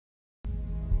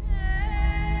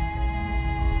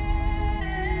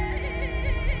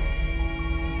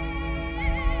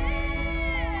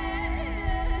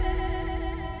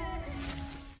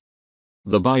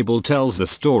The Bible tells the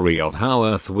story of how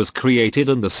Earth was created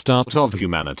and the start of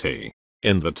humanity.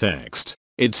 In the text,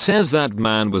 it says that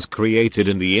man was created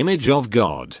in the image of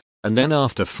God, and then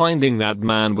after finding that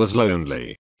man was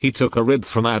lonely, he took a rib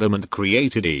from Adam and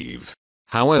created Eve.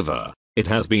 However, it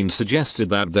has been suggested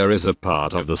that there is a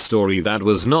part of the story that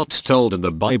was not told in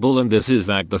the Bible, and this is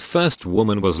that the first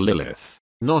woman was Lilith,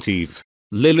 not Eve.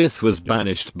 Lilith was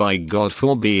banished by God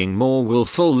for being more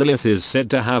willful. Lilith is said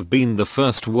to have been the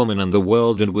first woman in the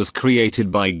world and was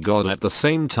created by God at the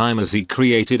same time as he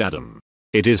created Adam.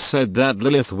 It is said that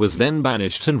Lilith was then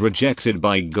banished and rejected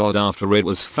by God after it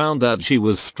was found that she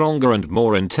was stronger and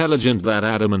more intelligent than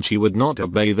Adam and she would not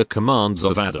obey the commands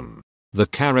of Adam. The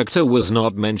character was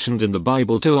not mentioned in the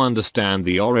Bible to understand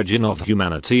the origin of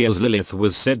humanity, as Lilith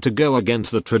was said to go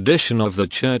against the tradition of the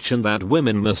church and that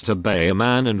women must obey a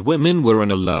man and women were in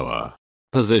a lower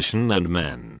position than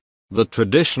men. The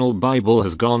traditional Bible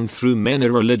has gone through many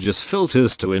religious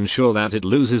filters to ensure that it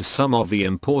loses some of the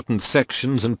important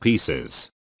sections and pieces.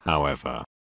 However,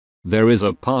 there is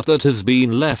a part that has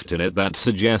been left in it that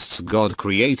suggests God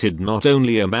created not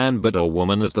only a man but a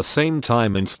woman at the same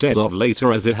time instead of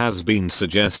later, as it has been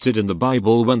suggested in the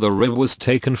Bible when the rib was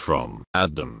taken from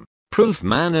Adam. Proof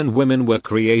man and women were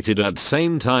created at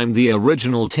same time. The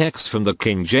original text from the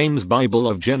King James Bible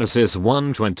of Genesis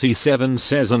 1:27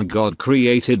 says, "And God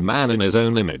created man in his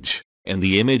own image. In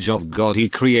the image of God he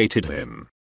created him.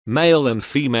 Male and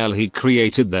female he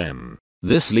created them."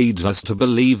 This leads us to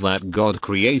believe that God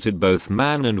created both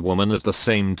man and woman at the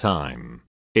same time.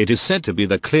 It is said to be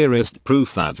the clearest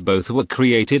proof that both were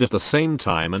created at the same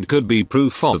time and could be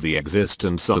proof of the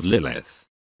existence of Lilith.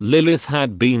 Lilith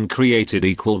had been created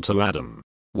equal to Adam.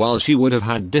 While she would have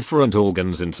had different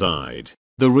organs inside,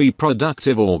 the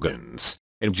reproductive organs,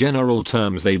 in general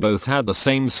terms they both had the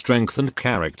same strength and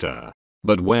character.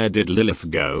 But where did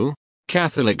Lilith go?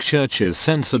 Catholic churches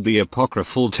censored the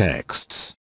apocryphal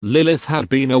texts. Lilith had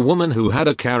been a woman who had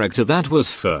a character that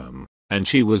was firm, and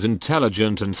she was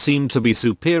intelligent and seemed to be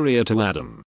superior to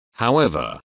Adam.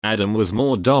 However, Adam was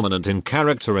more dominant in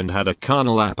character and had a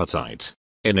carnal appetite.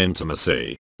 In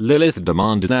intimacy, Lilith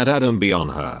demanded that Adam be on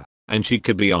her, and she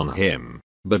could be on him,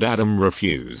 but Adam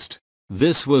refused.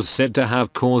 This was said to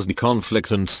have caused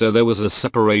conflict, and so there was a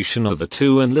separation of the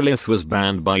two and Lilith was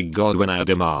banned by God when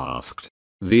Adam asked.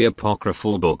 The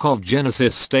apocryphal book of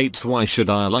Genesis states, "Why should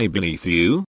I lie beneath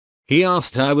you?" He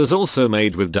asked, "I was also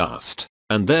made with dust,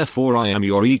 and therefore I am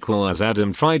your equal," as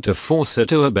Adam tried to force her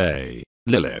to obey.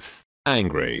 Lilith,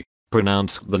 angry,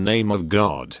 pronounced the name of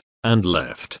God, and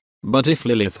left. But if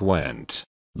Lilith went,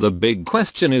 the big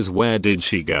question is, where did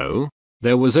she go?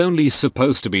 There was only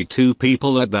supposed to be two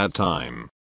people at that time.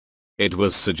 It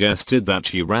was suggested that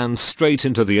she ran straight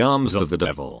into the arms of the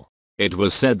devil. It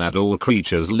was said that all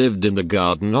creatures lived in the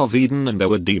Garden of Eden and there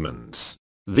were demons.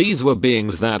 These were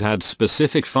beings that had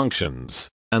specific functions,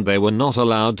 and they were not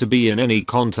allowed to be in any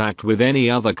contact with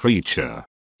any other creature.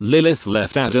 Lilith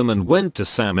left Adam and went to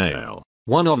Samael,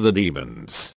 one of the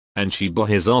demons, and she bore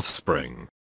his offspring.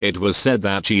 It was said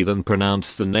that she then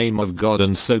pronounced the name of God,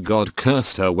 and so God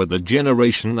cursed her with the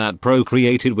generation that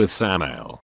procreated with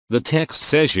Samael. The text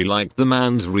says she liked the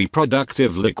man's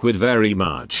reproductive liquid very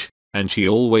much, and she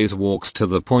always walks to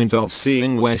the point of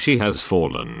seeing where she has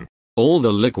fallen. All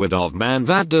the liquid of man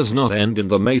that does not end in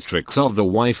the matrix of the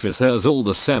wife is hers. All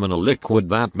the seminal liquid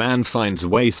that man finds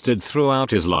wasted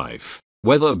throughout his life,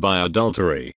 whether by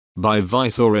adultery, by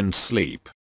vice or in sleep.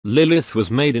 Lilith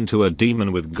was made into a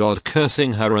demon with God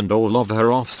cursing her and all of her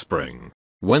offspring.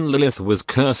 When Lilith was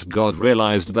cursed, God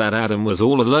realized that Adam was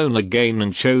all alone again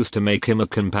and chose to make him a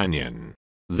companion.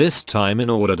 This time, in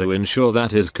order to ensure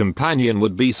that his companion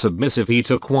would be submissive, he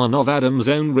took one of Adam's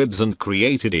own ribs and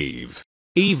created Eve.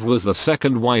 Eve was the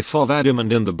second wife of Adam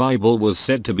and in the Bible was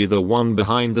said to be the one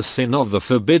behind the sin of the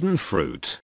forbidden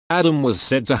fruit. Adam was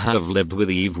said to have lived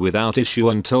with Eve without issue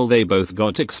until they both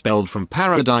got expelled from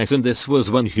paradise, and this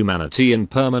was when humanity in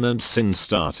permanent sin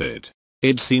started.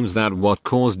 It seems that what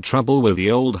caused trouble with the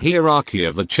old hierarchy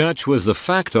of the church was the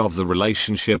fact of the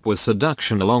relationship with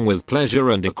seduction along with pleasure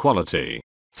and equality.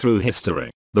 Through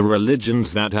history, the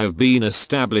religions that have been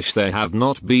established, there have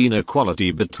not been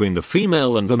equality between the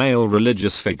female and the male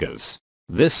religious figures.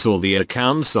 This saw the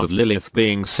accounts of Lilith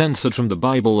being censored from the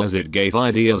Bible as it gave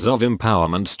ideas of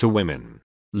empowerment to women.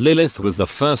 Lilith was the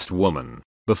first woman,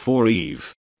 before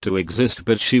Eve, to exist,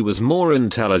 but she was more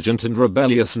intelligent and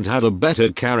rebellious and had a better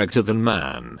character than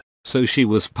man, so she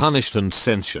was punished and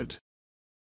censured.